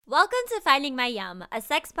Welcome to Finding My Yum, a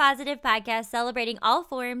sex-positive podcast celebrating all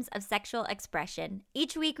forms of sexual expression.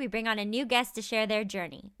 Each week, we bring on a new guest to share their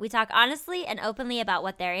journey. We talk honestly and openly about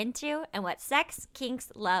what they're into and what sex,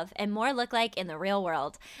 kinks, love, and more look like in the real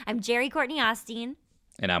world. I'm Jerry Courtney Austin.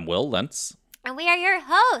 And I'm Will Lentz. And we are your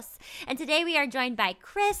hosts. And today we are joined by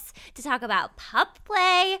Chris to talk about pup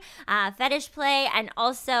play, fetish play, and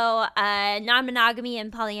also non-monogamy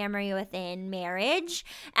and polyamory within marriage,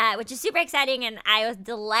 which is super exciting. And I was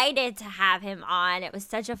delighted to have him on. It was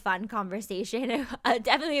such a fun conversation. I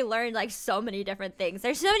definitely learned like so many different things.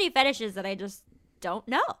 There's so many fetishes that I just don't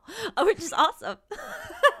know, which is awesome.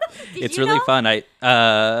 It's really fun. I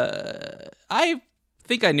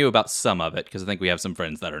think I knew about some of it because I think we have some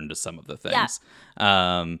friends that are into some of the things.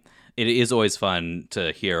 Yeah. It is always fun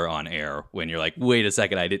to hear on air when you're like, wait a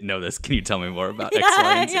second, I didn't know this. Can you tell me more about X,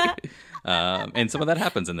 Y, and Z? Yeah. And some of that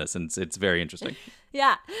happens in this, and it's very interesting.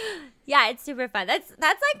 Yeah. Yeah, it's super fun. That's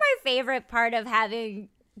like my favorite part of having,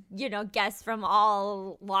 guests from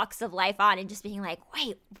all walks of life on and just being like,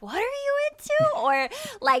 wait, what are you into? Or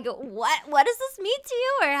like, what does this mean to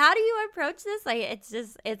you? Or how do you approach this? Like,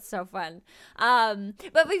 it's so fun.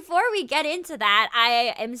 But before we get into that,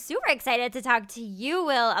 I am super excited to talk to you,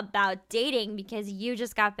 Will, about dating because you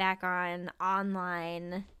just got back on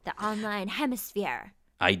the online hemisphere.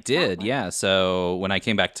 I did, yeah. So when I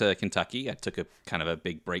came back to Kentucky, I took a kind of a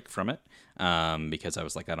big break from it because I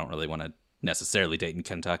was like, I don't really want to necessarily date in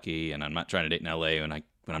Kentucky, and I'm not trying to date in LA when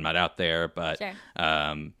I'm not out there, but sure.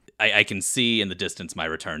 I can see in the distance my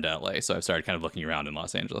return to LA, so I've started kind of looking around in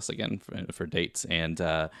Los Angeles again for dates, and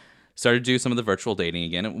started to do some of the virtual dating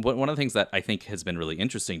again. And one of the things that I think has been really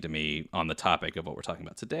interesting to me on the topic of what we're talking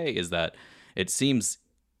about today is that it seems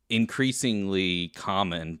increasingly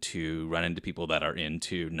common to run into people that are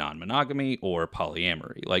into non-monogamy or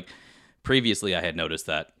polyamory. Like previously I had noticed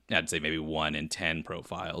that I'd say maybe 1 in 10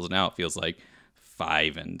 profiles. Now it feels like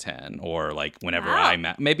 5 in 10, or like whenever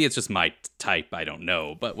maybe it's just my type, I don't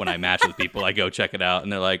know. But when I match with people, I go check it out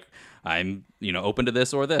and they're like, I'm, open to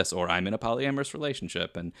this, or I'm in a polyamorous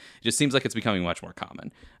relationship. And it just seems like it's becoming much more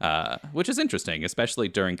common, which is interesting, especially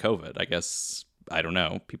during COVID. I guess, I don't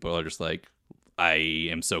know. People are just like, I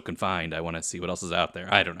am so confined. I want to see what else is out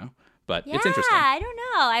there. I don't know. But it's interesting. Yeah, I don't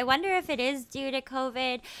know. I wonder if it is due to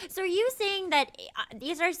COVID. So are you saying that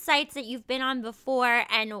these are sites that you've been on before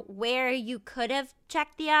and where you could have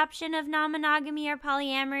checked the option of non-monogamy or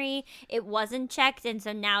polyamory, it wasn't checked, and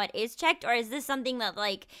so now it is checked? Or is this something that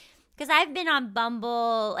like, because I've been on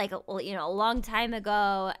Bumble like, a long time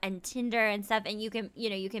ago, and Tinder and stuff, and you can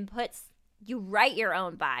write your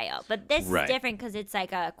own bio. But this is different because it's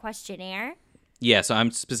like a questionnaire. Yeah, so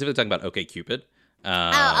I'm specifically talking about OkCupid.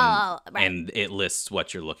 Right. And it lists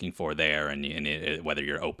what you're looking for there, and whether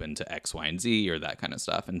you're open to X, Y, and Z or that kind of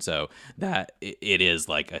stuff. And so that it is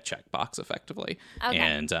like a checkbox effectively. Okay.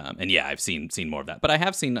 And yeah, I've seen more of that, but I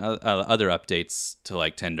have seen other updates to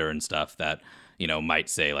like Tinder and stuff that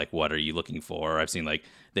might say like, what are you looking for? I've seen like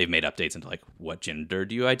they've made updates into like, what gender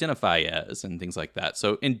do you identify as, and things like that.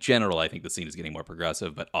 So in general, I think the scene is getting more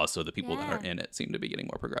progressive, but also the people that are in it seem to be getting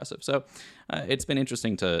more progressive. So it's been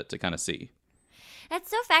interesting to kind of see. That's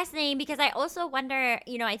so fascinating because I also wonder,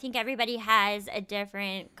 I think everybody has a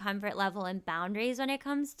different comfort level and boundaries when it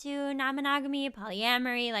comes to non-monogamy,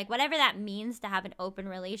 polyamory, like whatever that means to have an open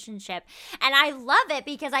relationship. And I love it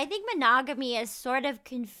because I think monogamy is sort of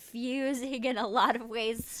confusing in a lot of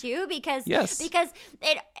ways too, because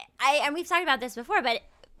and we've talked about this before, but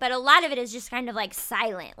a lot of it is just kind of like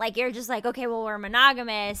silent. Like you're just like, okay, well, we're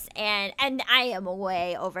monogamous, and I am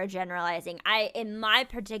way overgeneralizing. In my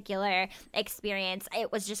particular experience,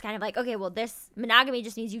 it was just kind of like, okay, well, this monogamy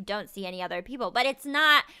just means you don't see any other people. But it's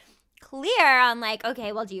not clear on like,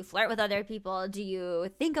 okay, well, do you flirt with other people? Do you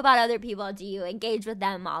think about other people? Do you engage with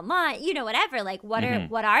them online? Whatever. Like what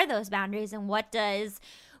are those boundaries, and what does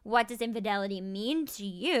infidelity mean to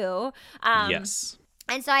you? Yes.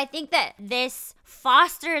 And so I think that this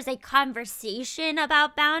fosters a conversation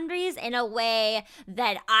about boundaries in a way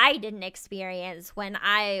that I didn't experience when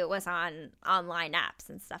I was on online apps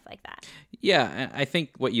and stuff like that. Yeah, I think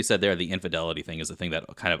what you said there, the infidelity thing, is the thing that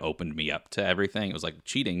kind of opened me up to everything. It was like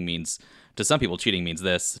cheating means, to some people, cheating means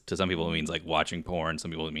this. To some people, it means like watching porn.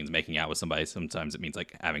 Some people, it means making out with somebody. Sometimes it means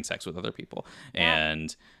like having sex with other people. Yeah.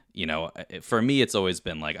 And, for me, it's always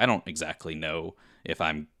been like, I don't exactly know if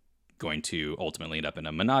I'm going to ultimately end up in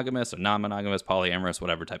a monogamous or non-monogamous, polyamorous,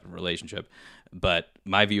 whatever type of relationship. But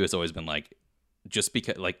my view has always been like, just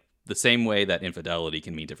because, like, the same way that infidelity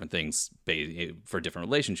can mean different things for different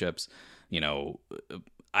relationships,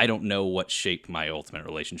 I don't know what shape my ultimate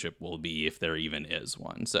relationship will be, if there even is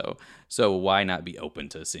one. So why not be open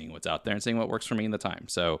to seeing what's out there and seeing what works for me in the time?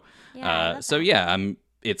 So Yeah, I love that. yeah,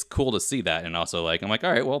 it's cool to see that, and also like I'm like,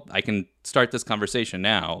 all right, well, I can start this conversation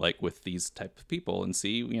now, like with these type of people, and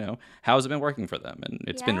see, how has it been working for them, and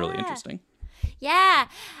it's been really Yeah. interesting. Yeah,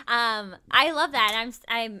 I love that.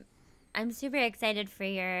 I'm super excited for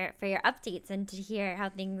your updates and to hear how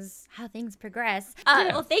things progress. Yeah.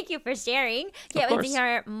 Well, thank you for sharing. Can't wait to course.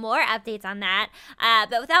 hear more updates on that.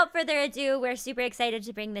 But without further ado, we're super excited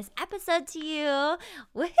to bring this episode to you.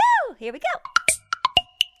 Woohoo! Here we go.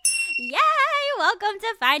 Yay! Welcome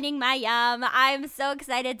to Finding My Yum. I'm so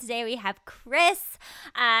excited. Today we have Chris.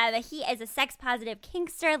 He is a sex-positive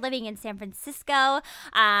kinkster living in San Francisco.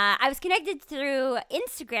 I was connected through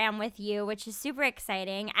Instagram with you, which is super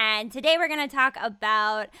exciting. And today we're going to talk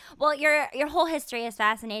about, well, your whole history is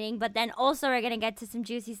fascinating, but then also we're going to get to some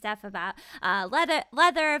juicy stuff about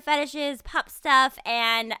leather fetishes, pup stuff,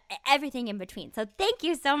 and everything in between. So thank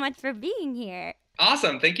you so much for being here.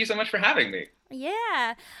 Awesome. Thank you so much for having me.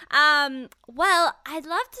 Yeah. Well, I'd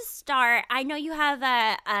love to start. I know you have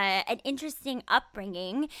an interesting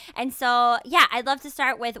upbringing. And so, yeah, I'd love to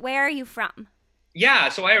start with, where are you from? Yeah,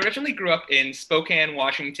 so I originally grew up in Spokane,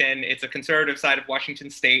 Washington. It's a conservative side of Washington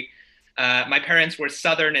State. My parents were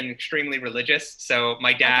Southern and extremely religious. So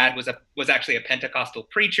my dad was actually a Pentecostal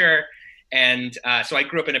preacher. And so I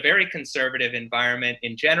grew up in a very conservative environment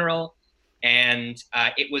in general. And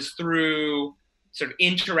it was through sort of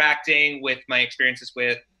interacting with my experiences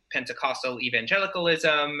with Pentecostal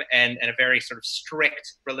evangelicalism and a very sort of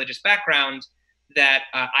strict religious background that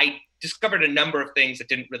I discovered a number of things that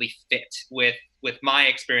didn't really fit with my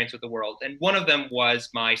experience with the world. And one of them was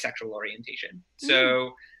my sexual orientation.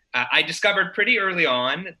 So I discovered pretty early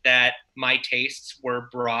on that my tastes were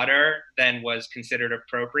broader than was considered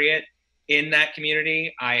appropriate in that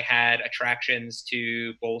community. I had attractions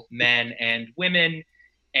to both men and women,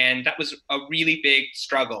 and that was a really big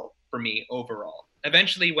struggle for me overall.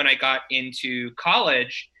 Eventually, when I got into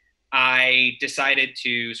college, I decided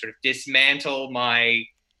to sort of dismantle my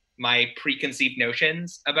preconceived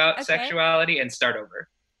notions about sexuality and start over.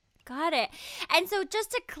 Got it. And so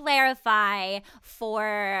just to clarify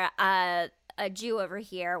for a Jew over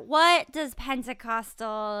here, what does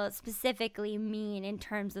Pentecostal specifically mean in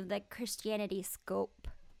terms of the Christianity scope?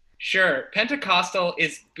 Sure. Pentecostal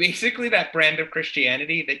is basically that brand of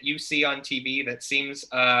Christianity that you see on TV that seems,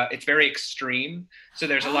 it's very extreme. So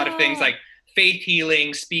there's a lot of things like faith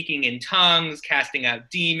healing, speaking in tongues, casting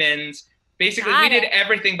out demons. Basically, we did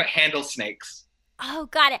everything but handle snakes. Oh,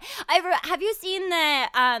 got it. Have you seen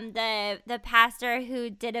the pastor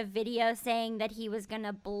who did a video saying that he was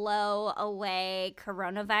gonna blow away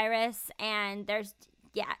coronavirus? And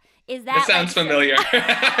is that sounds familiar? Like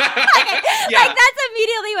that's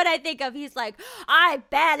immediately what I think of. He's like, I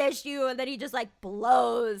banish you, and then he just like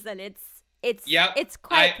blows, and it's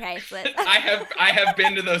quite priceless. I have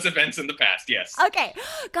been to those events in the past. Yes. Okay,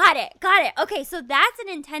 got it. Okay, so that's an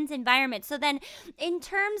intense environment. So then, in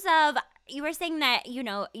terms of, you were saying that,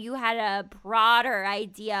 you had a broader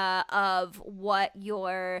idea of what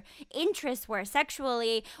your interests were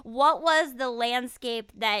sexually. What was the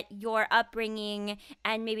landscape that your upbringing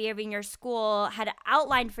and maybe even your school had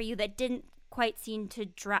outlined for you that didn't quite seem to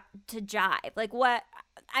jive? Like what?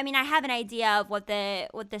 I mean, I have an idea of what the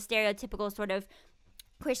stereotypical sort of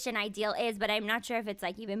Christian ideal is, but I'm not sure if it's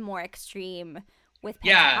like even more extreme with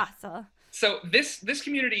Pentecostal. Yeah. So this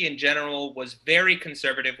community in general was very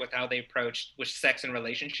conservative with how they approached with sex and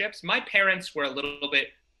relationships. My parents were a little bit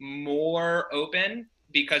more open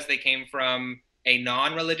because they came from a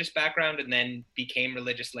non-religious background and then became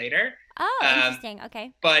religious later. Oh, interesting.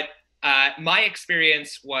 Okay. But my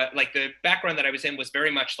experience, the background that I was in was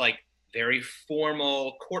very much like very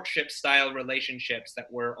formal courtship style relationships that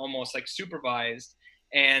were almost like supervised.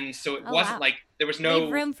 And so it wasn't like there was no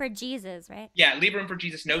leave room for Jesus, right? Yeah, leave room for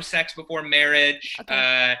Jesus. No sex before marriage.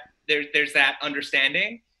 Okay. There's that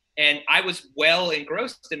understanding, and I was well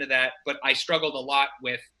engrossed into that. But I struggled a lot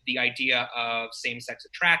with the idea of same-sex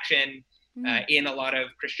attraction. In a lot of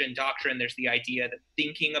Christian doctrine, there's the idea that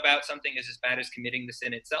thinking about something is as bad as committing the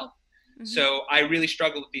sin itself. Mm-hmm. So I really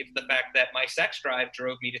struggled with the fact that my sex drive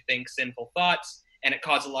drove me to think sinful thoughts, and it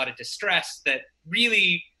caused a lot of distress that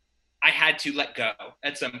really I had to let go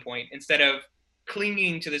at some point, instead of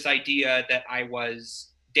clinging to this idea that I was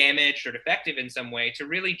damaged or defective in some way, to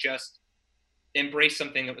really just embrace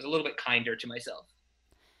something that was a little bit kinder to myself.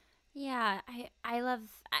 Yeah, I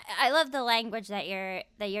love the language that you're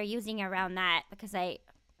using around that, because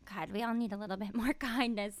we all need a little bit more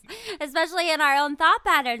kindness, especially in our own thought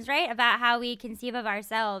patterns, right? About how we conceive of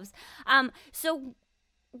ourselves. So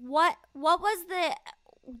what was the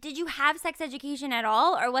did you have sex education at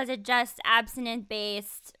all, or was it just abstinent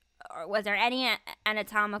based, or was there any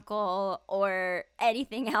anatomical or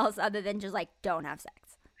anything else other than just like don't have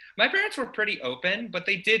sex? My parents were pretty open, but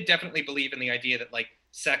they did definitely believe in the idea that like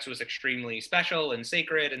sex was extremely special and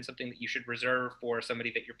sacred and something that you should reserve for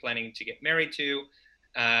somebody that you're planning to get married to.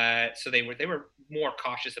 So they were more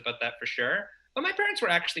cautious about that for sure. But my parents were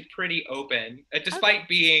actually pretty open, despite Okay.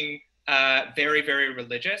 being very, very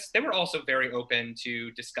religious. They were also very open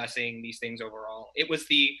to discussing these things overall. It was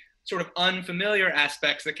the sort of unfamiliar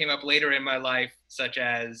aspects that came up later in my life, such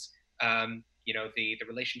as the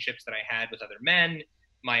relationships that I had with other men,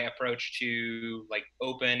 my approach to like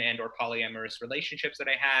open and or polyamorous relationships that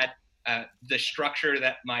I had, the structure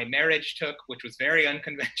that my marriage took, which was very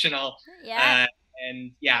unconventional, Yeah, uh,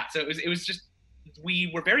 and yeah, so it was just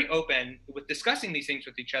we were very open with discussing these things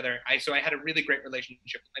with each other. I had a really great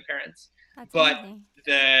relationship with my parents, that's but amazing.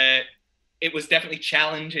 the it was definitely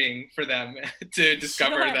challenging for them to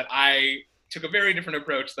discover Sure. that I took a very different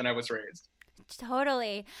approach than I was raised.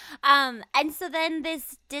 Totally. And so then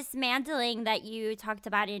this dismantling that you talked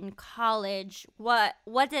about in college, what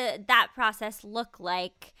did that process look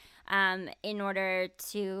like in order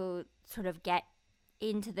to sort of get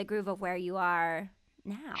into the groove of where you are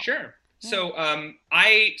now? Sure.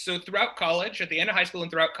 Yeah. So throughout college, at the end of high school and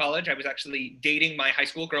throughout college, I was actually dating my high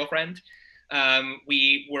school girlfriend.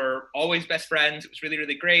 We were always best friends. It was really,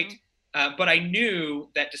 really great. Mhm. But I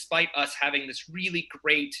knew that despite us having this really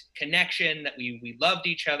great connection, that we loved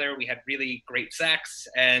each other, we had really great sex,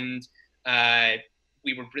 and uh,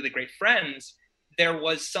 we were really great friends. There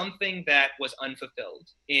was something that was unfulfilled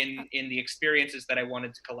in the experiences that I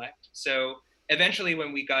wanted to collect. So eventually,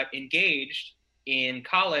 when we got engaged in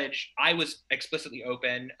college, I was explicitly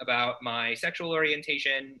open about my sexual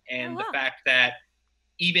orientation Oh and the wow. fact that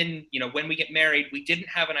even when we get married, we didn't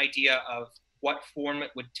have an idea of what form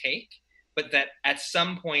it would take, but that at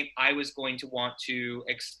some point I was going to want to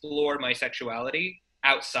explore my sexuality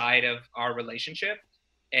outside of our relationship.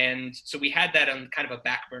 And so we had that on kind of a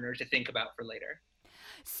back burner to think about for later.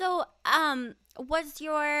 So was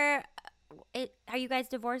your are you guys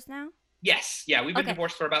divorced now? Yes, yeah, we've been Okay.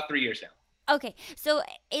 divorced for about 3 years now. Okay. So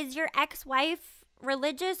is your ex-wife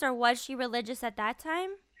religious, or was she religious at that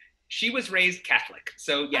time? She was raised Catholic.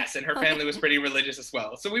 So Oh, yes, and her okay. family was pretty religious as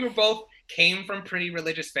well. So we were both came from pretty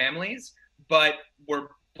religious families, but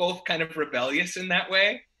were both kind of rebellious in that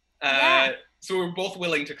way. Yeah. So we were both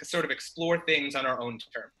willing to sort of explore things on our own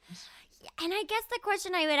terms. And I guess the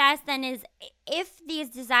question I would ask then is, if these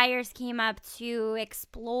desires came up to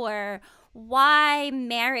explore, why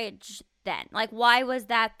marriage then? Like, why was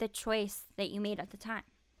that the choice that you made at the time?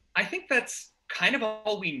 I think that's kind of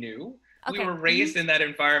all we knew. We Okay. were raised in that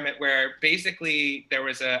environment where basically there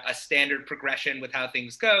was a standard progression with how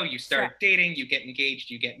things go. You Sure. start dating, you get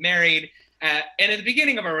engaged, you get married. And at the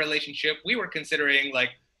beginning of our relationship, we were considering,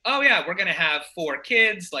 like, oh, yeah, we're going to have 4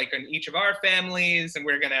 kids, like in each of our families, and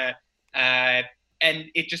we're going to,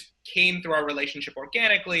 and it just came through our relationship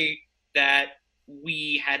organically that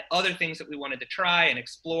we had other things that we wanted to try and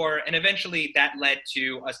explore. And eventually that led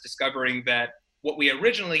to us discovering that what we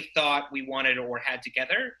originally thought we wanted or had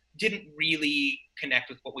together didn't really connect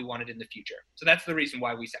with what we wanted in the future. So that's the reason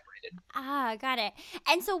why we separated. Ah, got it.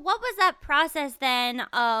 And so, what was that process then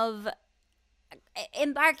of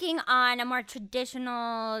embarking on a more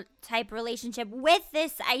traditional type relationship with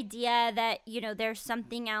this idea that there's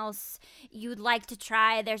something else you'd like to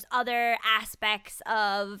try, there's other aspects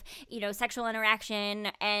of sexual interaction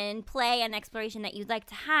and play and exploration that you'd like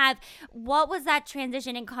to have? What was that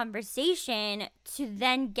transition in conversation to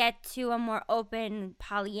then get to a more open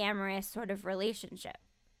polyamorous sort of relationship?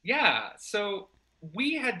 Yeah. So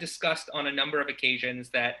we had discussed on a number of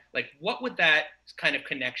occasions that, like, what would that kind of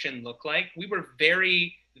connection look like? We were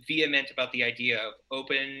very vehement about the idea of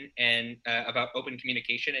open and about open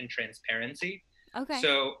communication and transparency. Okay.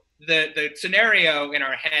 So the scenario in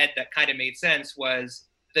our head that kind of made sense was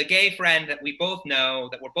the gay friend that we both know,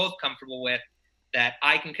 that we're both comfortable with, that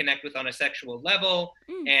I can connect with on a sexual level,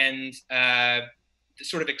 Mm. and to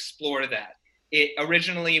sort of explore that. It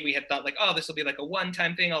originally we had thought, like, oh, this will be like a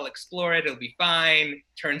one-time thing, I'll explore it, it'll be fine.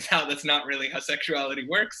 Turns out that's not really how sexuality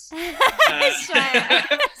works. uh, Sure.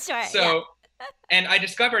 Sure. Yeah. so and I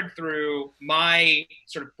discovered through my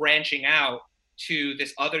sort of branching out to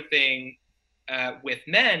this other thing with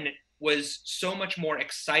men was so much more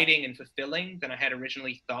exciting and fulfilling than I had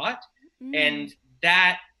originally thought. Mm. And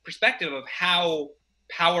that perspective of how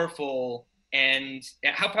powerful and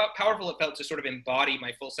how powerful it felt to sort of embody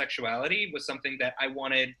my full sexuality was something that I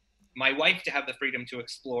wanted my wife to have the freedom to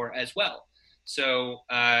explore as well. So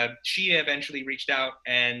she eventually reached out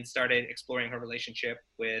and started exploring her relationship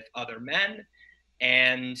with other men.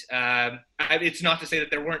 And it's not to say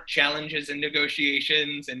that there weren't challenges and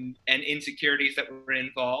negotiations and insecurities that were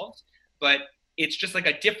involved, but it's just like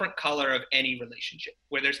a different color of any relationship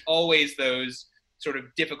where there's always those sort of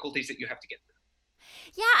difficulties that you have to get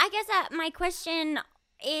through. Yeah, I guess my question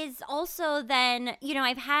is also then,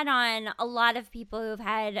 I've had on a lot of people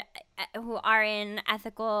who are in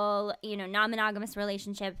ethical, non-monogamous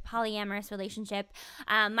relationship, polyamorous relationship.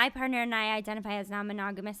 My partner and I identify as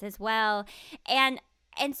non-monogamous as well. And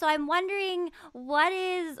so I'm wondering, what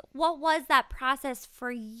was that process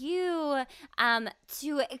for you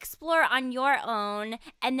to explore on your own,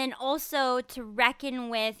 and then also to reckon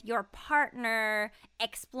with your partner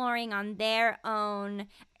exploring on their own,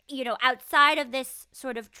 outside of this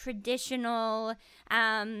sort of traditional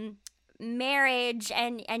marriage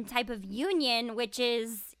and type of union, which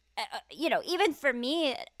is, even for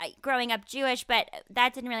me, growing up Jewish, but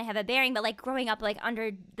that didn't really have a bearing, but like growing up like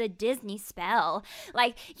under the Disney spell,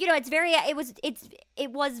 like,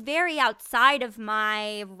 it was very outside of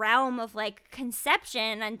my realm of like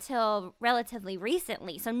conception until relatively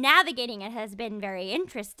recently. So navigating it has been very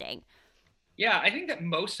interesting. Yeah, I think that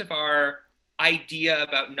most of our idea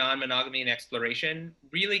about non-monogamy and exploration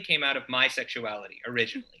really came out of my sexuality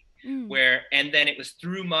originally, and then it was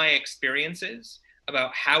through my experiences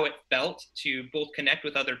about how it felt to both connect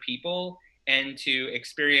with other people and to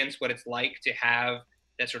experience what it's like to have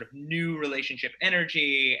that sort of new relationship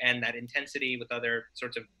energy and that intensity with other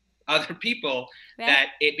sorts of other people, right, that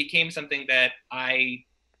it became something that I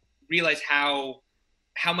realized how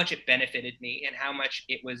much it benefited me and how much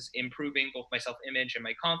it was improving both my self-image and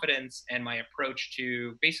my confidence and my approach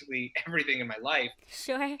to basically everything in my life.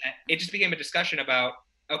 Sure. It just became a discussion about,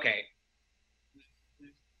 okay,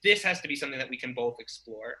 this has to be something that we can both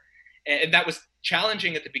explore. And that was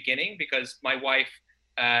challenging at the beginning because my wife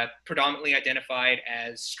predominantly identified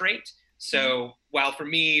as straight. So while for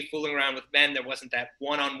me, fooling around with men, there wasn't that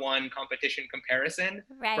one-on-one competition comparison.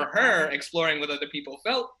 Right. For her, exploring with other people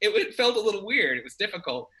felt a little weird. It was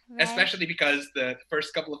difficult, right, especially because the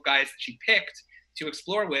first couple of guys that she picked to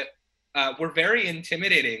explore with were very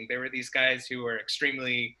intimidating. They were these guys who were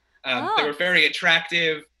extremely, they were very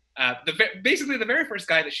attractive. Basically, the very first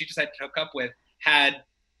guy that she decided to hook up with had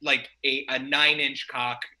like a 9-inch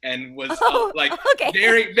cock and was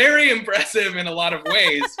very, very impressive in a lot of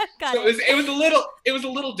ways. So it was a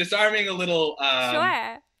little disarming, a little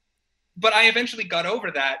sure. But I eventually got over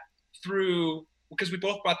that because we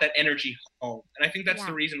both brought that energy home. And I think that's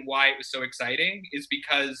the reason why it was so exciting, is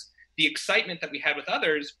because the excitement that we had with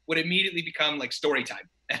others would immediately become like story time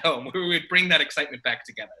at home. We would bring that excitement back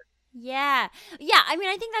together. Yeah. Yeah. I mean,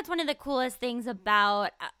 I think that's one of the coolest things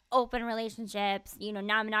about open relationships,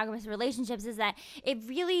 non-monogamous relationships, is that it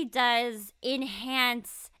really does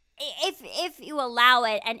enhance, if you allow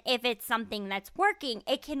it, and if it's something that's working,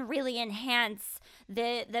 it can really enhance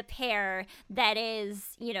the pair that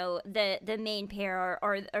is, the main pair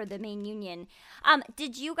or the main union.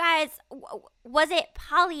 Did you guys, was it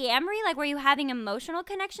polyamory? Like, were you having emotional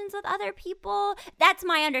connections with other people? That's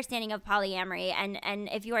my understanding of polyamory, and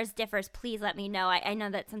if yours differs, please let me know. I know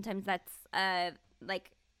that sometimes that's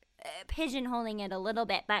pigeonholing it a little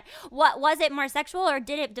bit, but what was it, more sexual, or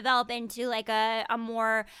did it develop into like a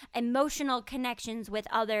more emotional connections with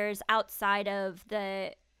others outside of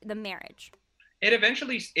the marriage? It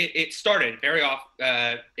eventually it started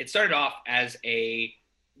it started off as a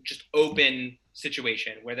just open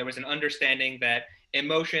situation where there was an understanding that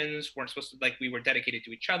emotions weren't supposed to, like, we were dedicated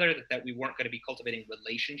to each other, that we weren't going to be cultivating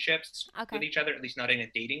relationships with each other, at least not in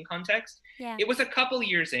a dating context. Yeah. It was a couple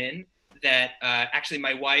years in that actually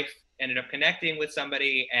my wife ended up connecting with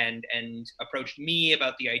somebody and approached me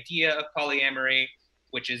about the idea of polyamory,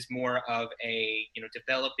 which is more of a,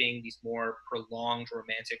 developing these more prolonged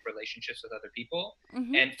romantic relationships with other people.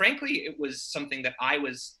 Mm-hmm. And frankly, it was something that I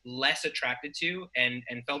was less attracted to and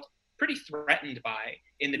felt pretty threatened by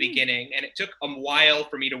in the beginning. And it took a while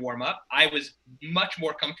for me to warm up. I was much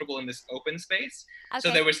more comfortable in this open space. Okay.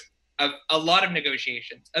 So there was a lot of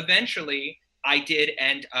negotiations. Eventually, I did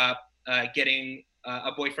end up getting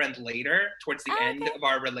a boyfriend later towards the end of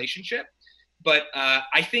our relationship. But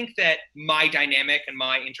I think that my dynamic and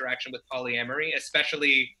my interaction with polyamory,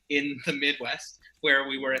 especially in the Midwest where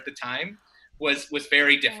we were at the time, was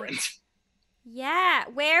very different. Yeah.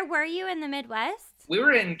 Where were you in the Midwest? We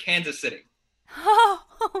were in Kansas City.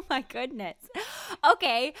 Oh my goodness.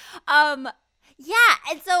 Okay. Yeah.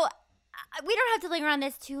 And so we don't have to linger on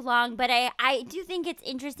this too long, but I do think it's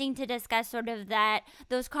interesting to discuss sort of that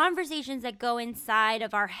those conversations that go inside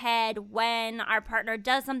of our head when our partner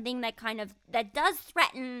does something that kind of that does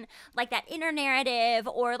threaten like that inner narrative,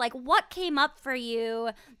 or like what came up for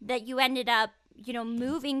you that you ended up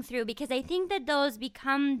moving through, because I think that those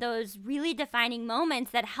become those really defining moments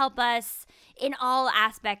that help us in all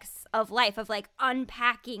aspects of life, of like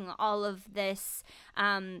unpacking all of this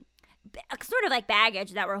sort of like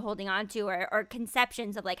baggage that we're holding on to, or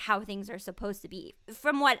conceptions of like how things are supposed to be.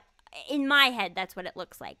 From what in my head, that's what it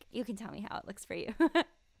looks like. You can tell me how it looks for you.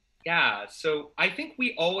 Yeah, so I think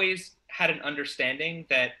we always had an understanding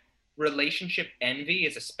that relationship envy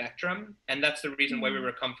is a spectrum, and that's the reason why we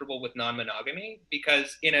were comfortable with non-monogamy,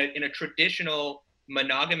 because in a traditional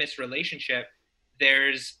monogamous relationship,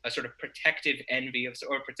 there's a sort of protective envy of,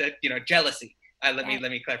 or jealousy. Let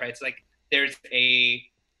me clarify. It's like there's a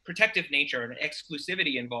protective nature and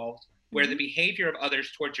exclusivity involved, where the behavior of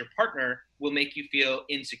others towards your partner will make you feel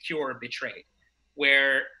insecure or betrayed.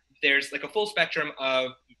 Where there's like a full spectrum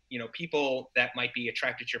of people that might be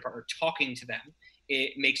attracted to your partner, talking to them,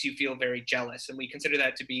 it makes you feel very jealous, and we consider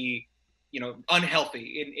that to be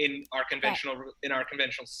unhealthy in our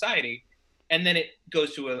conventional society. And then it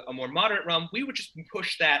goes to a more moderate realm. We would just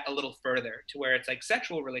push that a little further to where it's like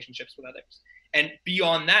sexual relationships with others, and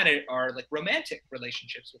beyond that it are like romantic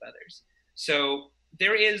relationships with others. So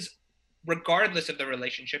there is, regardless of the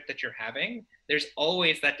relationship that you're having, there's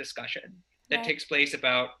always that discussion that takes place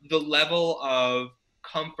about the level of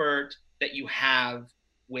comfort that you have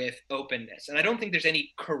with openness. And I don't think there's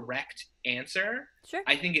any correct answer. Sure.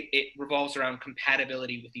 I think it revolves around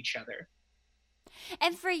compatibility with each other.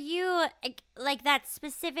 And for you, like that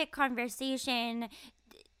specific conversation,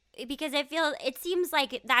 because it seems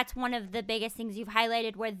like that's one of the biggest things you've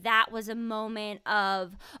highlighted, where that was a moment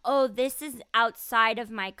of, oh, this is outside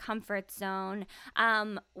of my comfort zone.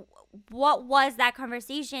 What was that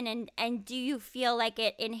conversation, and do you feel like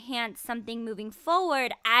it enhanced something moving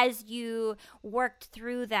forward as you worked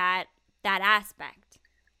through that aspect?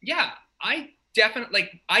 Yeah, I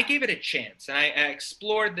definitely, I gave it a chance, and I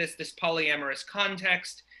explored this polyamorous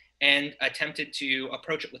context and attempted to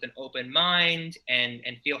approach it with an open mind and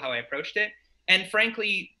feel how I approached it. And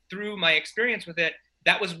frankly, through my experience with it,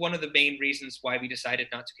 that was one of the main reasons why we decided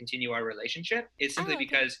not to continue our relationship, is simply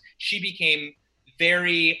because she became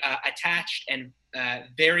very attached and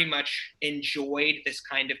very much enjoyed this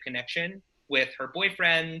kind of connection with her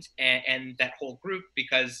boyfriend and that whole group,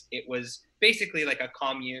 because it was basically like a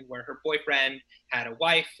commune where her boyfriend had a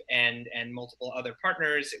wife and multiple other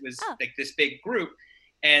partners. It was like this big group.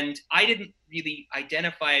 And I didn't really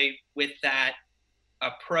identify with that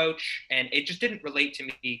approach, and it just didn't relate to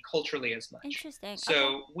me culturally as much. Interesting.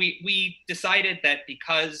 So we decided that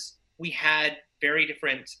because we had very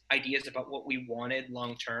different ideas about what we wanted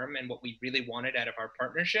long term and what we really wanted out of our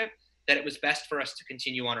partnership, that it was best for us to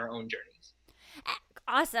continue on our own journeys.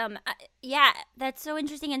 Awesome. Yeah, that's so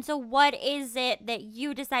interesting. And so what is it that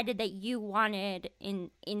you decided that you wanted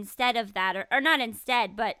instead of that, or not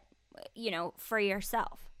instead, but for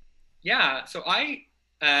yourself? Yeah, so I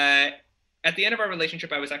at the end of our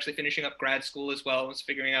relationship, I was actually finishing up grad school as well. I was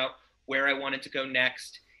figuring out where I wanted to go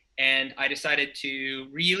next, and I decided to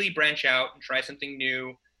really branch out and try something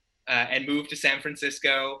new, and move to San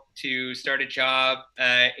Francisco to start a job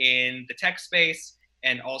in the tech space,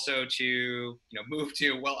 and also to move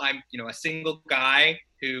to, well, I'm a single guy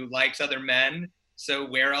who likes other men, so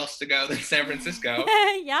where else to go than San Francisco?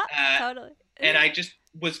 Yeah, totally. And I just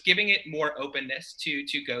was giving it more openness to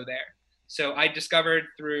go there. So I discovered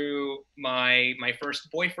through my first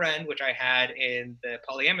boyfriend, which I had in the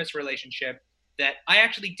polyamorous relationship, that I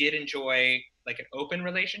actually did enjoy like an open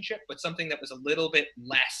relationship, but something that was a little bit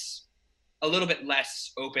less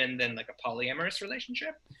open than like a polyamorous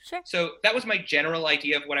relationship. Sure. So that was my general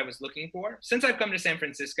idea of what I was looking for. Since I've come to San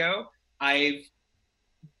Francisco, I've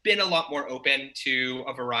been a lot more open to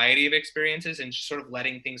a variety of experiences and just sort of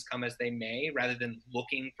letting things come as they may, rather than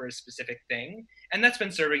looking for a specific thing. And that's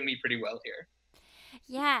been serving me pretty well here.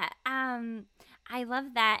 Yeah, I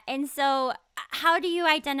love that. And so how do you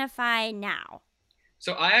identify now?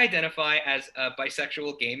 So I identify as a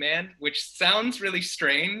bisexual gay man, which sounds really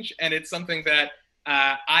strange, and it's something that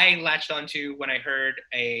I latched onto when I heard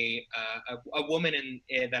a woman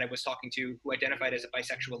that I was talking to who identified as a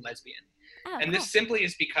bisexual lesbian. And cool. This simply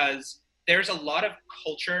is because there's a lot of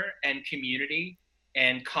culture and community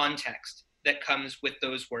and context that comes with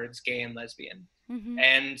those words, gay and lesbian. Mm-hmm.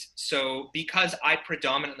 And so because I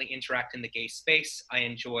predominantly interact in the gay space, I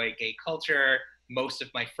enjoy gay culture. Most of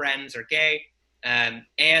my friends are gay.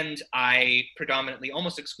 And I predominantly,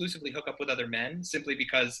 almost exclusively, hook up with other men simply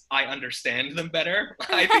because I understand them better.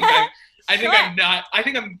 Sure. I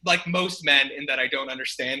think I'm like most men in that I don't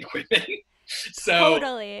understand women. So,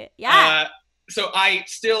 Totally. Yeah. uh, so I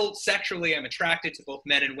still sexually am attracted to both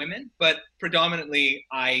men and women, but predominantly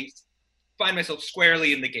I find myself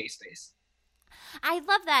squarely in the gay space. I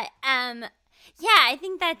love that. Yeah, I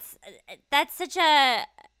think that's such a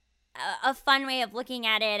fun way of looking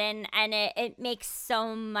at it, and it makes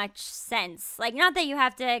so much sense. Like, not that you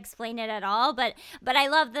have to explain it at all, but I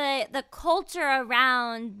love the culture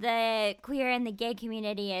around the queer and the gay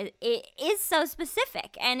community. It is so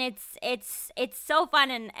specific, and it's so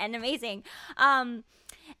fun and amazing. And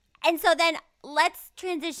so then let's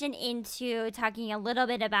transition into talking a little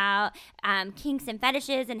bit about kinks and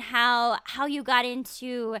fetishes, and how you got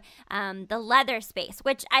into the leather space,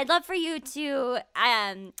 which I'd love for you to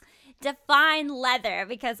define leather,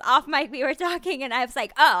 because off mic we were talking and I was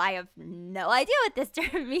like, oh, I have no idea what this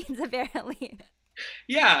term means apparently.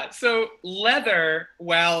 Yeah, so leather,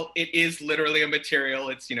 well, it is literally a material.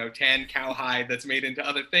 It's, tan cowhide that's made into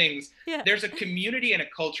other things. Yeah. There's a community and a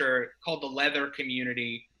culture called the leather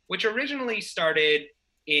community, which originally started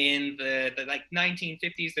in the like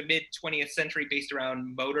 1950s, the mid 20th century, based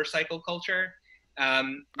around motorcycle culture,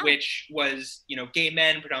 which was, gay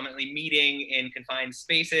men predominantly meeting in confined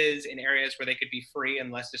spaces in areas where they could be free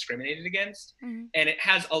and less discriminated against. Mm-hmm. And it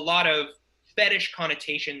has a lot of fetish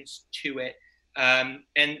connotations to it.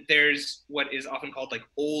 And there's what is often called like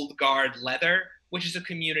old guard leather, which is a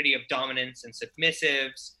community of dominants and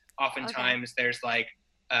submissives. Oftentimes there's like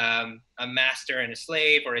a master and a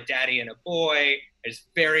slave, or a daddy and a boy. There's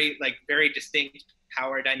very distinct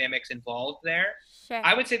power dynamics involved there. Sure.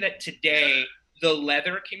 I would say that today the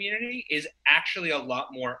leather community is actually a lot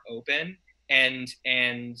more open and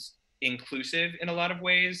inclusive in a lot of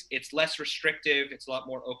ways. It's less restrictive. It's a lot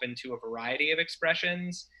more open to a variety of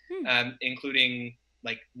expressions, including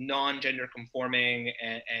like non-gender conforming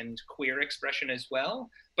and queer expression as well.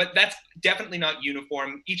 But that's definitely not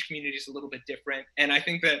uniform. Each community is a little bit different. And I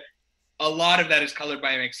think that a lot of that is colored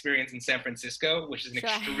by my experience in San Francisco, which is an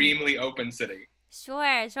extremely open city.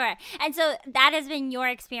 Sure. And so that has been your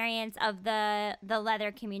experience of the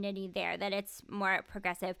leather community there, that it's more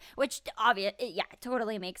progressive, which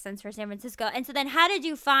totally makes sense for San Francisco. And so then how did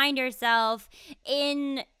you find yourself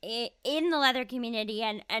in the leather community,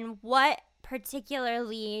 and what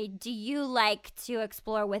particularly do you like to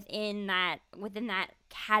explore within that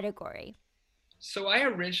category? So I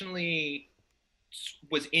originally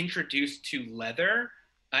was introduced to leather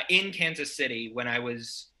in Kansas City when I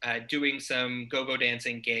was doing some go-go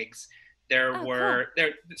dancing gigs. Cool.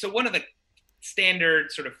 So one of the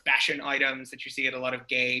standard sort of fashion items that you see at a lot of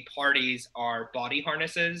gay parties are body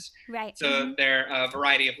harnesses. Right. So they're a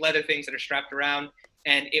variety of leather things that are strapped around,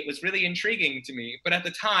 and it was really intriguing to me. But at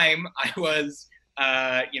the time, I was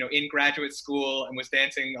in graduate school and was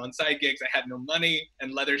dancing on side gigs. I had no money,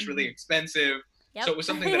 and leather's really expensive. Yep. So it was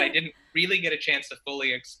something that I didn't really get a chance to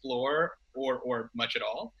fully explore or much at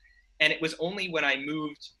all. And it was only when I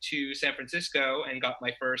moved to San Francisco and got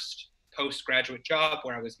my first postgraduate job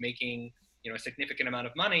where I was making, a significant amount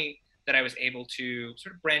of money, that I was able to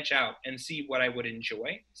sort of branch out and see what I would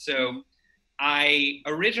enjoy. So I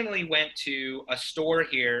originally went to a store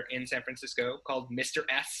here in San Francisco called Mr.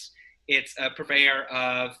 S. It's a purveyor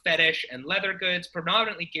of fetish and leather goods,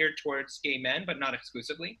 predominantly geared towards gay men, but not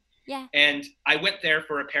exclusively. Yeah. And I went there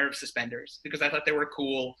for a pair of suspenders because I thought they were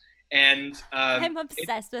cool. And I'm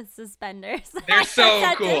obsessed with suspenders. They're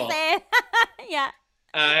so cool. Yeah.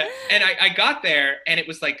 And I got there, and it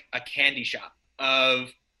was like a candy shop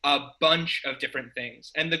of a bunch of different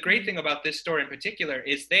things. And the great thing about this store in particular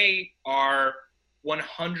is they are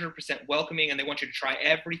 100% welcoming, and they want you to try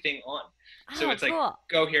everything on. So it's cool. Like,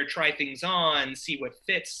 go here, try things on, see what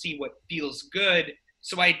fits, see what feels good.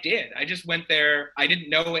 So I did. I just went there. I didn't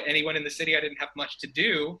know anyone in the city. I didn't have much to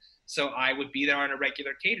do. So I would be there on a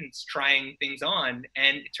regular cadence trying things on.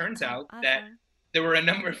 And it turns out that there were a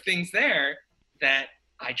number of things there that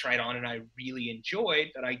I tried on and I really enjoyed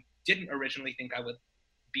that I didn't originally think I would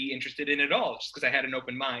be interested in at all, just because I had an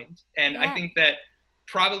open mind. And I think that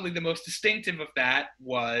probably the most distinctive of that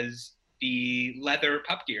was the leather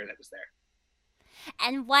pup gear that was there.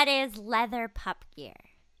 And what is leather pup gear?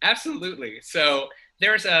 Absolutely. So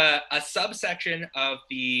there's a subsection of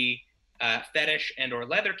the fetish and or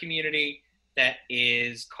leather community that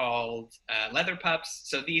is called leather pups.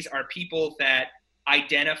 So these are people that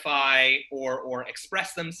identify or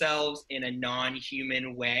express themselves in a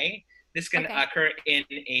non-human way. This can occur in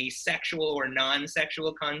a sexual or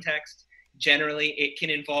non-sexual context. Generally, it can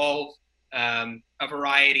involve a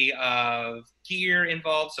variety of gear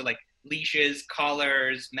involved. So like leashes,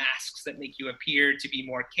 collars, masks that make you appear to be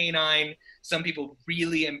more canine. Some people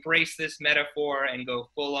really embrace this metaphor and go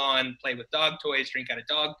full on play with dog toys, drink out of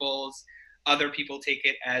dog bowls. Other people take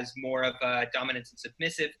it as more of a dominance and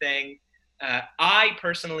submissive thing. I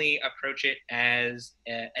personally approach it as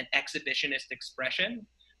an exhibitionist expression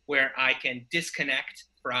where I can disconnect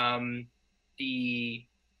from the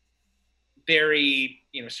very,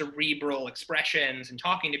 cerebral expressions and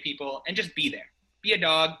talking to people and just be there. Be a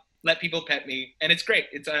dog, let people pet me, and it's great.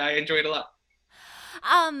 I enjoy it a lot.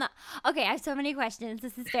 Okay, I have so many questions.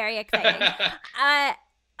 This is very exciting.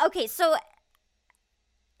 Okay, so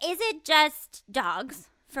is it just dogs?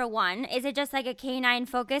 For one, is it just like a canine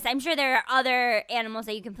focus? I'm sure there are other animals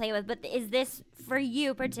that you can play with, but is this for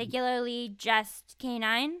you particularly just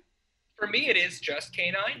canine? For me, it is just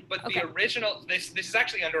canine, but Okay. the original, this is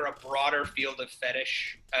actually under a broader field of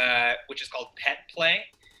fetish, which is called pet play,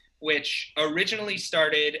 which originally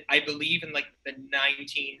started, I believe, in like the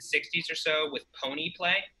 1960s or so with pony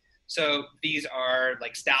play. So these are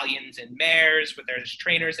like stallions and mares, but there's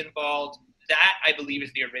trainers involved. That, I believe,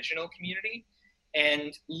 is the original community.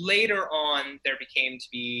 And later on, there became to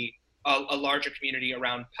be a larger community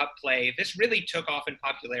around pup play. This really took off in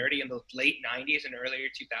popularity in the late 90s and earlier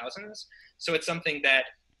 2000s. So it's something that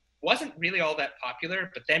wasn't really all that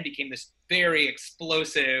popular, but then became this very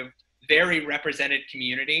explosive, very represented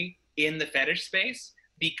community in the fetish space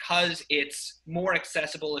because it's more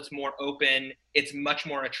accessible, it's more open, it's much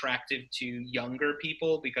more attractive to younger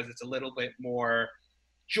people because it's a little bit more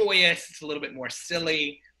joyous, it's a little bit more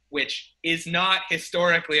silly, which is not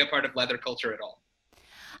historically a part of leather culture at all.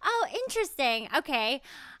 Oh, interesting. Okay.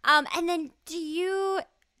 And then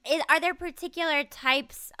are there particular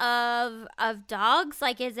types of dogs?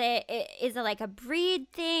 Like is it like a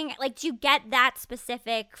breed thing? Like do you get that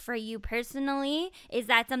specific for you personally? Is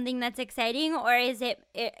that something that's exciting or is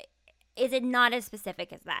it not as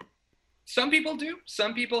specific as that? Some people do.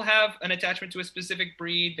 Some people have an attachment to a specific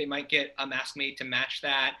breed. They might get a mask made to match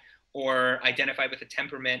that or identify with the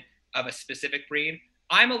temperament of a specific breed.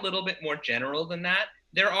 I'm a little bit more general than that.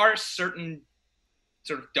 There are certain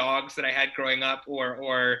sort of dogs that I had growing up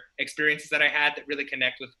or experiences that I had that really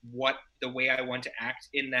connect with what the way I want to act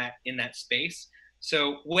in that space.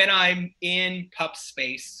 So when I'm in pup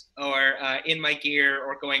space or in my gear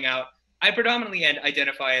or going out, I predominantly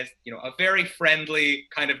identify as, a very friendly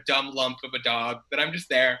kind of dumb lump of a dog that I'm just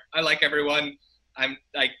there. I like everyone.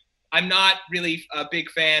 I'm not really a big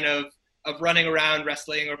fan of running around,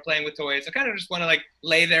 wrestling, or playing with toys. I kind of just want to like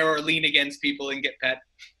lay there or lean against people and get pet.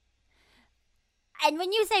 And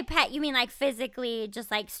when you say pet, you mean like physically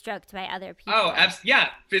just like stroked by other people? Oh, yeah,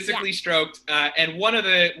 physically stroked. And one of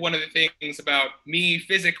the things about me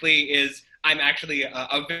physically is I'm actually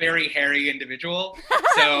a very hairy individual.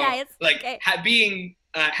 So nice. like Okay. having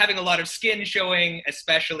a lot of skin showing,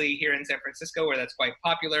 especially here in San Francisco where that's quite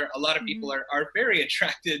popular, a lot of people are very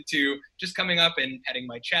attracted to just coming up and petting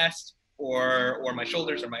my chest or my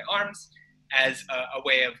shoulders or my arms as a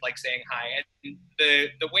way of like saying hi. And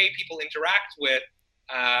the way people interact with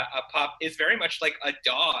a pup is very much like a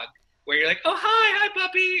dog, where you're like, oh hi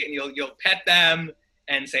puppy, and you'll pet them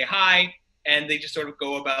and say hi, and they just sort of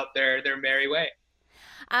go about their merry way.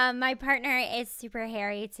 My partner is super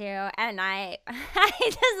hairy too, and I I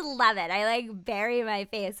just love it. I like bury my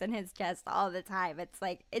face in his chest all the time.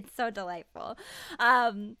 It's so delightful.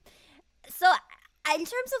 So in terms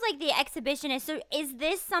of like the exhibitionist, so is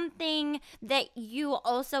this something that you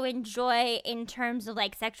also enjoy in terms of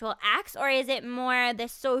like sexual acts, or is it more the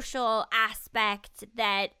social aspect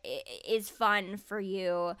that is fun for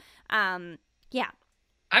you? Yeah.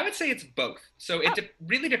 I would say it's both. So it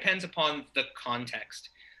really depends upon the context.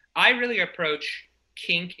 I really approach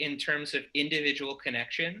kink in terms of individual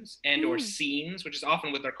connections and or scenes, which is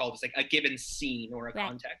often what they're called. It's like a given scene or a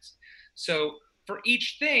context. So for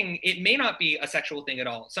each thing, it may not be a sexual thing at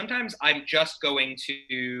all. Sometimes I'm just going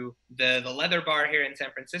to the leather bar here in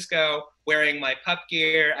San Francisco, wearing my pup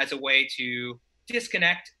gear as a way to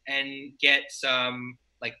disconnect and get some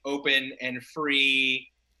like open and free,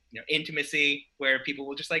 intimacy where people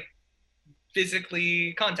will just like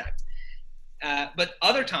physically contact. But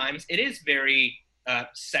other times it is very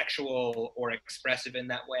sexual or expressive in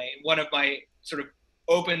that way. One of my sort of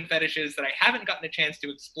open fetishes that I haven't gotten a chance to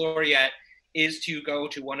explore yet is to go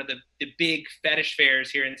to one of the big fetish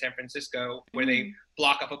fairs here in San Francisco where they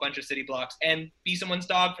block up a bunch of city blocks and be someone's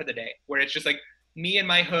dog for the day, where it's just like me and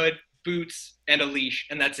my hood, boots, and a leash,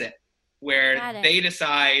 and that's it. Where they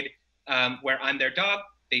decide where I'm their dog,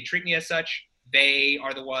 they treat me as such, they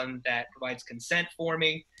are the one that provides consent for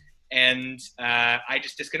me, and I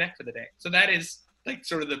just disconnect for the day. So that is like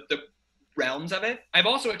sort of the realms of it. I've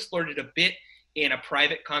also explored it a bit in a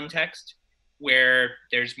private context where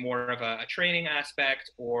there's more of a training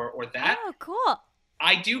aspect or that. Oh, cool.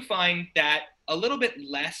 I do find that a little bit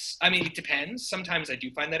less. I mean, it depends. Sometimes I do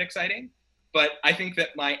find that exciting, but I think that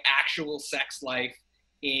my actual sex life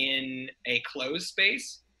in a closed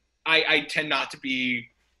space, I tend not to be.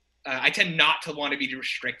 I tend not to want to be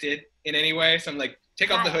restricted in any way. So I'm like,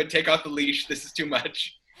 take off the hood, take off the leash. This is too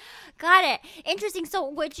much. Got it. Interesting. So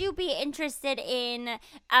would you be interested in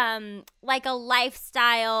like a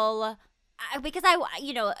lifestyle because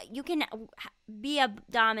you can be a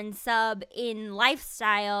dom and sub in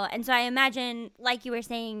lifestyle, and so I imagine, like you were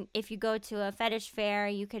saying, if you go to a fetish fair,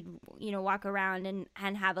 you could walk around and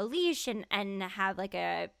have a leash and have like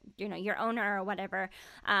a your owner or whatever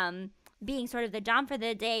being sort of the dom for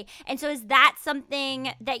the day. And so is that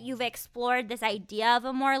something that you've explored, this idea of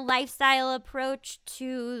a more lifestyle approach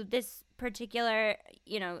to this particular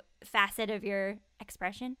facet of your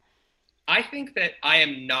expression? I think that I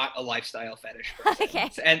am not a lifestyle fetish person.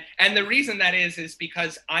 Okay. And the reason that is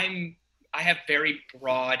because I have very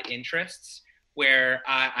broad interests where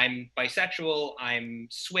I'm bisexual, I'm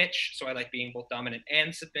switch, so I like being both dominant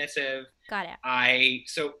and submissive. Got it.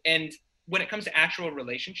 And when it comes to actual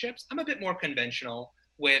relationships, I'm a bit more conventional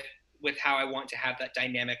with how I want to have that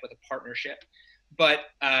dynamic with a partnership. But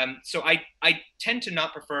so I tend to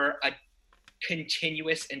not prefer a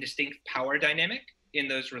continuous and distinct power dynamic in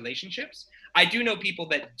those relationships. I do know people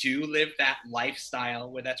that do live that lifestyle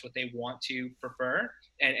where that's what they want to prefer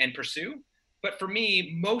and pursue. But for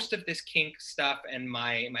me, most of this kink stuff and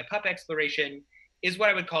my pup exploration is what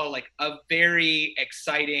I would call like I'm a very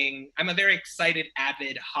excited,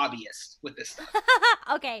 avid hobbyist with this stuff.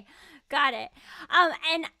 Okay, got it.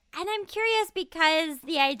 And I'm curious because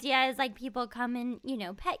the idea is like people come and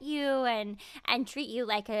pet you and treat you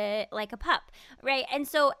like a pup, right? And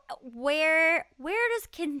so where does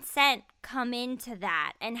consent come into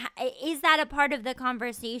that, and is that a part of the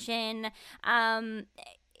conversation?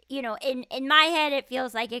 In my head, it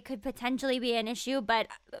feels like it could potentially be an issue, but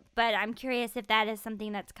I'm curious if that is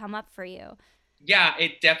something that's come up for you. Yeah,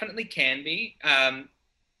 it definitely can be.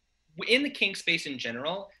 In the kink space in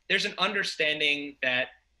general, there's an understanding that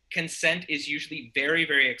consent is usually very,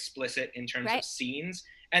 very explicit in terms of scenes.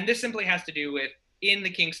 And this simply has to do with, in the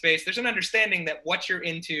kink space, there's an understanding that what you're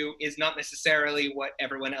into is not necessarily what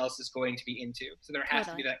everyone else is going to be into. So there has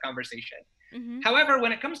to be that conversation. Mm-hmm. However,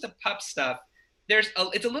 when it comes to pup stuff,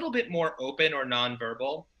 it's a little bit more open or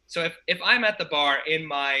nonverbal. So if I'm at the bar in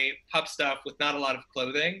my pup stuff with not a lot of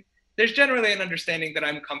clothing, there's generally an understanding that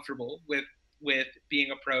I'm comfortable with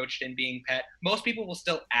being approached and being pet. Most people will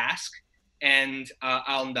still ask, and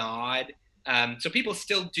I'll nod. So people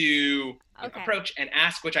still do approach and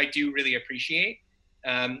ask, which I do really appreciate.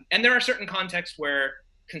 And there are certain contexts where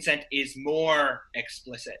consent is more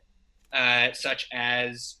explicit, such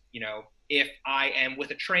as, if I am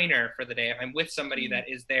with a trainer for the day, if I'm with somebody that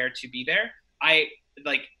is there to be there, I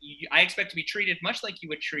expect to be treated much like you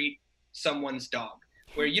would treat someone's dog,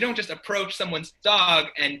 where you don't just approach someone's dog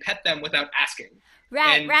and pet them without asking.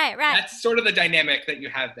 Right. That's sort of the dynamic that you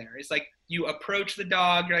have there. It's like you approach the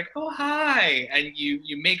dog, you're like, oh, hi, and you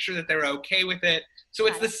make sure that they're okay with it. So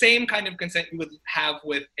it's the same kind of consent you would have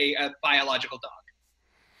with a biological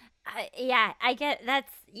dog. Yeah, I get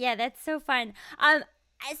that's so fun.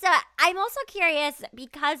 So I'm also curious,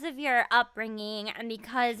 because of your upbringing and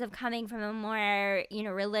because of coming from a more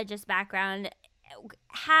religious background,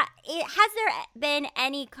 has there been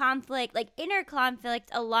any conflict, like inner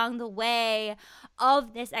conflict, along the way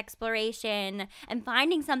of this exploration and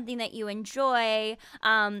finding something that you enjoy,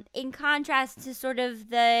 in contrast to sort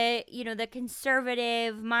of the the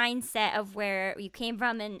conservative mindset of where you came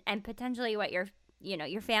from and potentially what your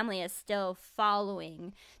family is still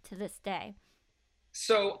following to this day?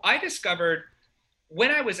 So I discovered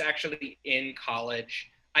when I was actually in college,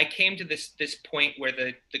 I came to this point where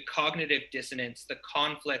the cognitive dissonance, the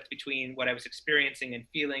conflict between what I was experiencing and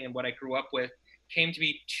feeling and what I grew up with came to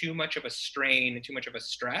be too much of a strain and too much of a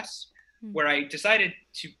stress, where I decided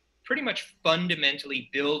to pretty much fundamentally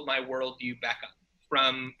build my worldview back up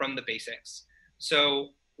from the basics.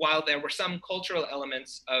 So while there were some cultural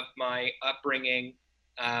elements of my upbringing,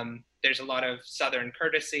 there's a lot of Southern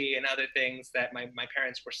courtesy and other things that my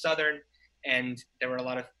parents were Southern, and there were a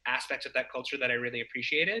lot of aspects of that culture that I really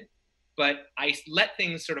appreciated. But I let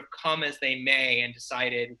things sort of come as they may and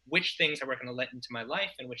decided which things I were going to let into my life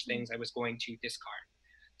and which things I was going to discard.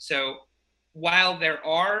 So while there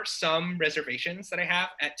are some reservations that I have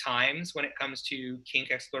at times when it comes to kink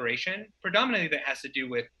exploration, predominantly that has to do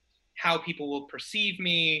with how people will perceive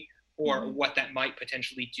me, or what that might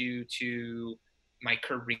potentially do to my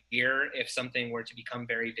career if something were to become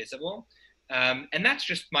very visible. And that's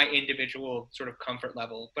just my individual sort of comfort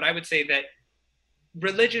level. But I would say that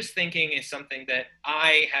religious thinking is something that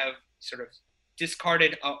I have sort of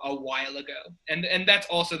discarded a while ago. And that's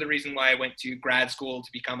also the reason why I went to grad school to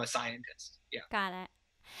become a scientist. Yeah. Got it.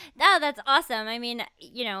 No, that's awesome. I mean,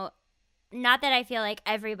 not that I feel like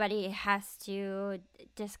everybody has to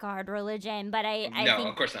discard religion, but I No, think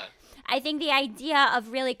of course not. I think the idea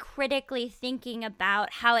of really critically thinking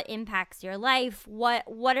about how it impacts your life, what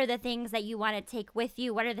are the things that you want to take with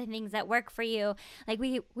you, what are the things that work for you, like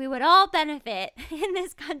we would all benefit in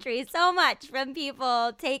this country so much from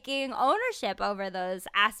people taking ownership over those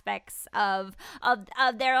aspects of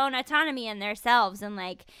their own autonomy and their selves, and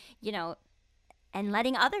and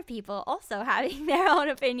letting other people also having their own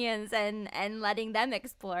opinions and letting them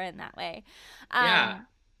explore in that way. Yeah.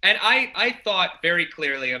 And I thought very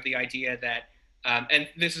clearly of the idea that, and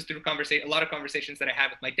this is through a lot of conversations that I had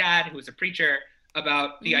with my dad, who is a preacher,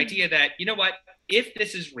 about the idea that, you know what, if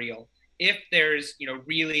this is real, if there's,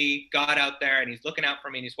 really God out there and he's looking out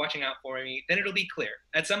for me and he's watching out for me, then it'll be clear.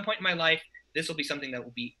 At some point in my life, this will be something that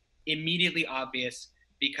will be immediately obvious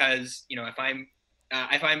because,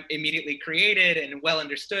 if I'm immediately created and well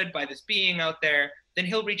understood by this being out there, then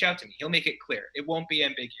he'll reach out to me. He'll make it clear. It won't be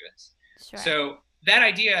ambiguous. Sure. So that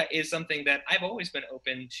idea is something that I've always been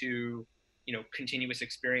open to, continuous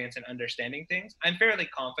experience and understanding things. I'm fairly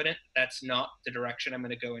confident that's not the direction I'm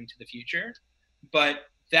going to go into the future. But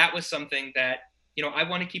that was something that, I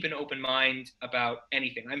want to keep an open mind about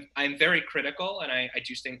anything. I'm very critical, and I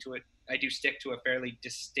do stick to it. I do stick to a fairly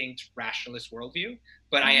distinct rationalist worldview,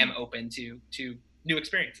 but I am open to new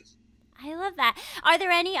experiences. I love that. Are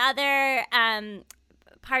there any other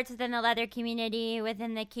parts within the leather community,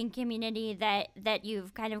 within the kink community that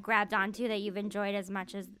you've kind of grabbed onto that you've enjoyed as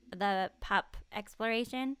much as the pup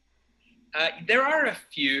exploration? There are a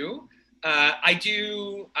few. I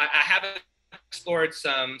have explored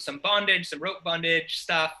some bondage, some rope bondage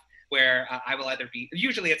stuff where I will either be,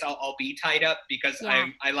 usually I'll be tied up because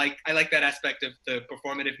I like that aspect of the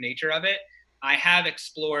performative nature of it. I have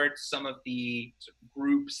explored some of the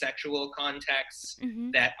group sexual contexts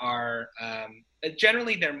that are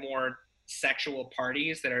generally they're more sexual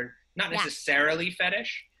parties that are not necessarily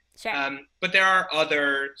fetish. Sure. But there are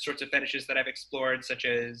other sorts of fetishes that I've explored, such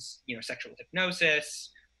as sexual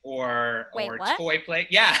hypnosis or toy play.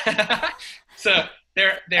 Yeah. So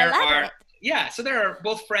there are. Yeah, so there are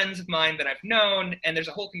both friends of mine that I've known, and there's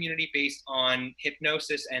a whole community based on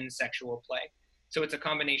hypnosis and sexual play. So it's a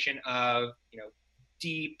combination of,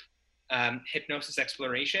 deep hypnosis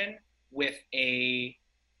exploration with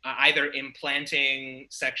either implanting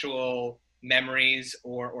sexual memories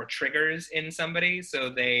or triggers in somebody so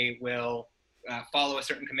they will follow a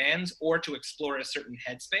certain commands, or to explore a certain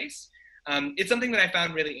headspace. It's something that I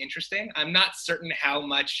found really interesting. I'm not certain how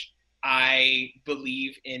much I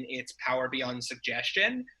believe in its power beyond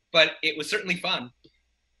suggestion, but it was certainly fun.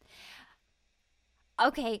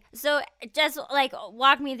 Okay, so just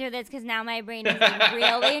walk me through this, because now my brain is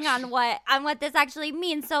reeling on what this actually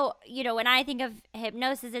means. So when I think of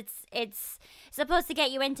hypnosis, it's supposed to get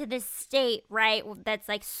you into this state, right? That's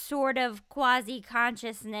like sort of quasi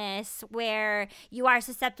consciousness where you are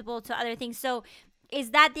susceptible to other things. So is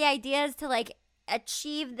that the idea, is to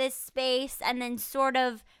achieve this space and then sort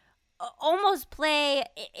of almost play,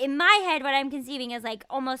 in my head, what I'm conceiving is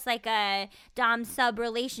almost like a dom sub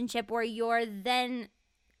relationship where you're then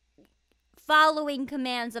following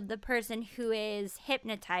commands of the person who is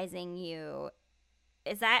hypnotizing you.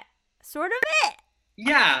 Is that sort of it?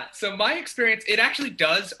 Yeah, so my experience, it actually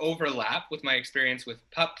does overlap with my experience with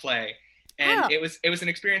pup play. And it was an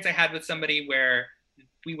experience I had with somebody where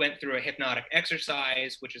we went through a hypnotic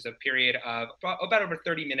exercise, which is a period of about over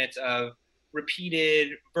 30 minutes of repeated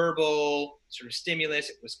verbal sort of stimulus.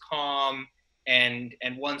 It was calm, and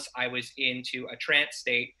once I was into a trance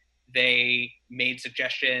state, they made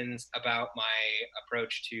suggestions about my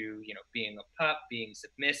approach to being a pup, being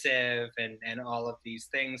submissive, and all of these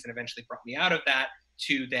things, and eventually brought me out of that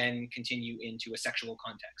to then continue into a sexual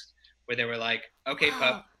context where they were like, okay,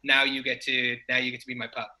 pup, now you get to be my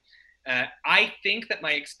pup. I think that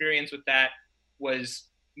my experience with that was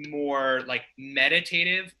more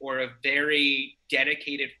meditative, or a very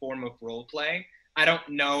dedicated form of role play. I don't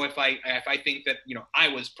know if I think that I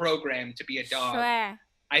was programmed to be a dog. Sure.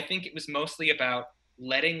 I think it was mostly about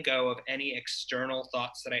letting go of any external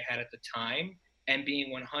thoughts that I had at the time and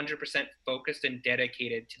being 100% focused and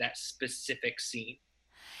dedicated to that specific scene.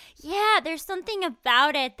 Yeah, there's something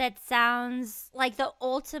about it that sounds like the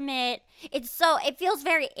ultimate. It feels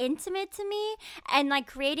very intimate to me, and like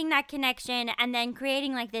creating that connection and then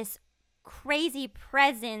creating like this crazy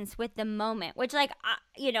presence with the moment, which like I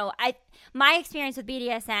my experience with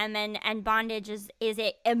BDSM and bondage is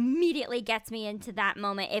it immediately gets me into that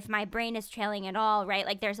moment if my brain is trailing at all, right?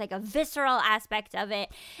 Like there's like a visceral aspect of it,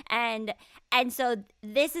 and so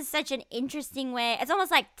this is such an interesting way. It's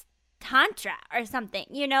almost like tantra or something,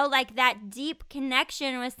 like that deep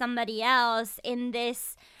connection with somebody else in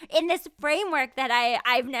this framework that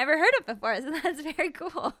I've never heard of before. So that's very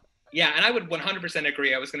cool. Yeah, and I would 100%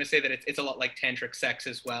 agree. I was going to say that it's a lot like tantric sex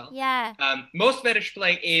as well. Yeah. Most fetish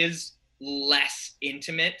play is less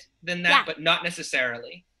intimate than that, Yeah. but not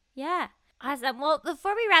necessarily. Yeah. Awesome. Well,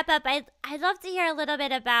 before we wrap up, I'd love to hear a little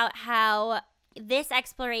bit about how this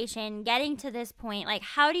exploration, getting to this point, like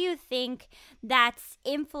how do you think that's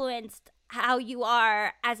influenced how you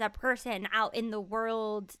are as a person out in the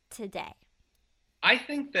world today? I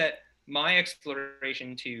think that my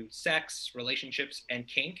exploration to sex, relationships, and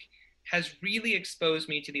kink has really exposed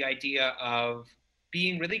me to the idea of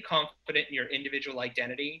being really confident in your individual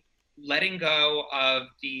identity, letting go of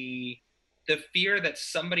the fear that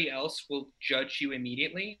somebody else will judge you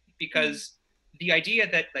immediately, because the idea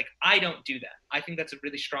that like I don't do that. I think that's a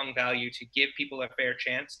really strong value, to give people a fair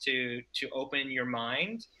chance to open your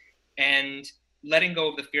mind, and letting go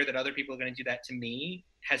of the fear that other people are going to do that to me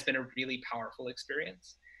has been a really powerful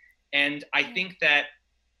experience. And I think that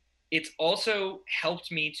it's also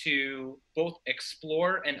helped me to both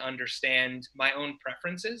explore and understand my own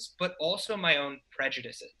preferences, but also my own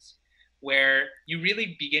prejudices, where you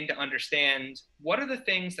really begin to understand what are the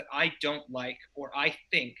things that I don't like or I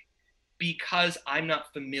think because I'm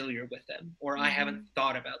not familiar with them or I haven't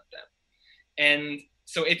thought about them. And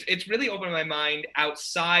so it's really opened my mind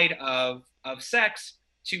outside of sex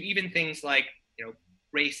to even things like,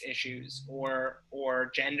 race issues or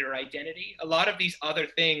gender identity. A lot of these other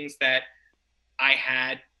things that I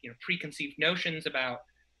had, preconceived notions about,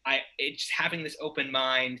 just having this open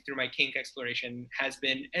mind through my kink exploration has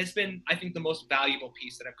been I think the most valuable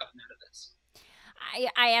piece that I've gotten out of this.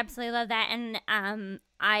 I absolutely love that, and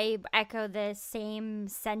I echo the same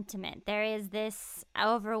sentiment. There is this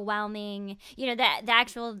overwhelming,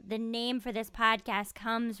 the name for this podcast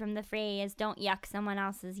comes from the phrase "Don't yuck someone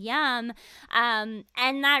else's yum," and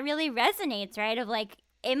that really resonates, right? Of like,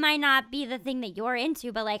 it might not be the thing that you're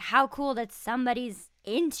into, but like how cool that somebody's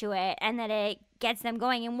into it and that it gets them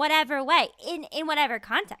going in whatever way, in whatever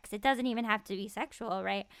context. It doesn't even have to be sexual,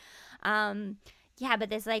 right? Yeah, but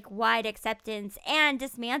there's like wide acceptance and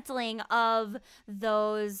dismantling of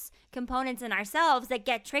those components in ourselves that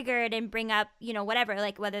get triggered and bring up, whatever,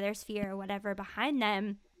 like whether there's fear or whatever behind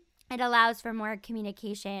them. It allows for more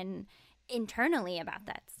communication internally about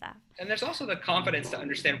that stuff. And there's also the confidence to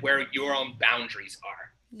understand where your own boundaries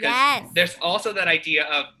are. Yes. There's also that idea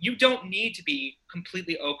of you don't need to be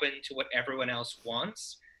completely open to what everyone else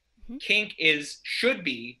wants. Mm-hmm. Kink should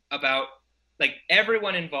be about like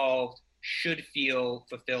everyone involved should feel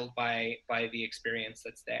fulfilled by the experience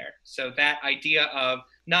that's there. So that idea of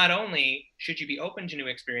not only should you be open to new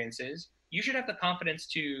experiences, you should have the confidence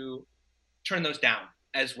to turn those down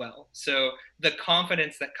as well. So the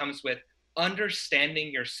confidence that comes with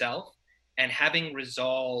understanding yourself and having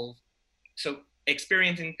resolve, so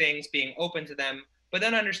experiencing things, being open to them, but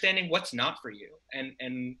then understanding what's not for you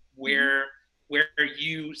and where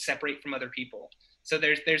you separate from other people. So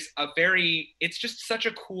there's it's just such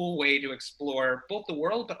a cool way to explore both the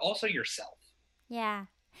world, but also yourself. Yeah.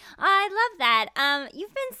 Oh, I love that.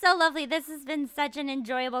 You've been so lovely. This has been such an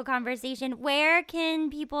enjoyable conversation. Where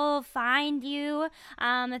can people find you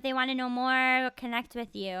if they want to know more, connect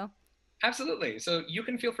with you? Absolutely. So you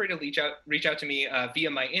can feel free to reach out to me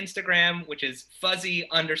via my Instagram, which is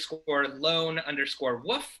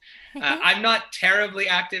fuzzy_lone_woof. I'm not terribly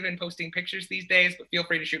active in posting pictures these days, but feel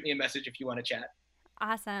free to shoot me a message if you want to chat.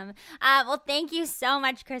 Awesome. Well, thank you so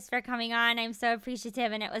much, Chris, for coming on. I'm so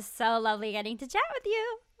appreciative, and it was so lovely getting to chat with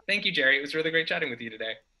you. Thank you, Jerry. It was really great chatting with you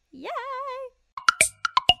today. Yay!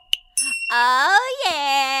 Oh,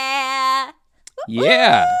 yeah!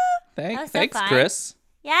 Yeah. Thanks, Chris.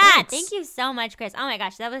 Yeah, thanks. Thank you so much, Chris. Oh my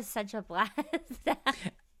gosh, that was such a blast.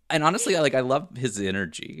 And honestly, I love his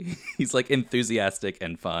energy. He's like enthusiastic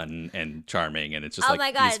and fun and charming, and it's just Oh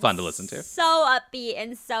my God, he's fun to listen to. So upbeat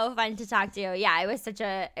and so fun to talk to. Yeah, it was such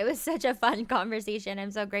a fun conversation.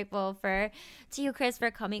 I'm so grateful to you, Chris,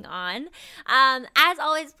 for coming on. As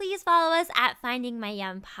always, please follow us at Finding My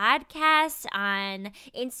Yum Podcast on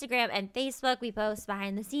Instagram and Facebook. We post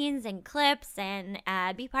behind the scenes and clips, and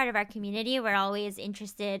be part of our community. We're always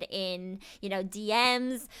interested in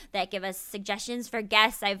DMs that give us suggestions for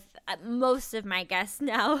guests. Most of my guests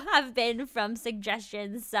now have been from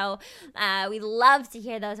suggestions, so we love to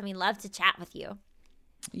hear those, and we love to chat with you.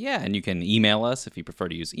 Yeah, and you can email us if you prefer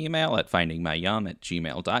to use email at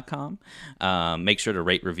findingmyyum@gmail.com. Make sure to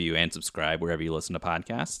rate, review, and subscribe wherever you listen to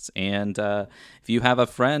podcasts. And if you have a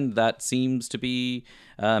friend that seems to be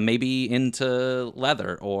maybe into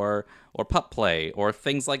leather or pup play or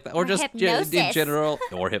things like that, or just in general,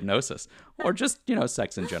 or hypnosis, or just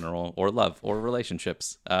sex in general, or love or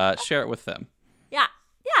relationships, share it with them. Yeah,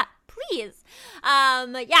 please.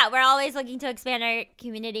 We're always looking to expand our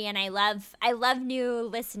community, and I love new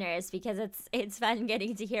listeners because it's fun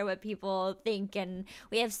getting to hear what people think, and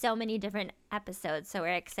we have so many different episodes, so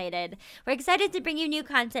we're excited to bring you new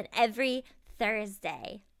content every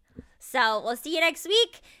Thursday. So we'll see you next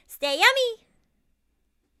week. Stay yummy.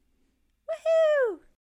 Woohoo!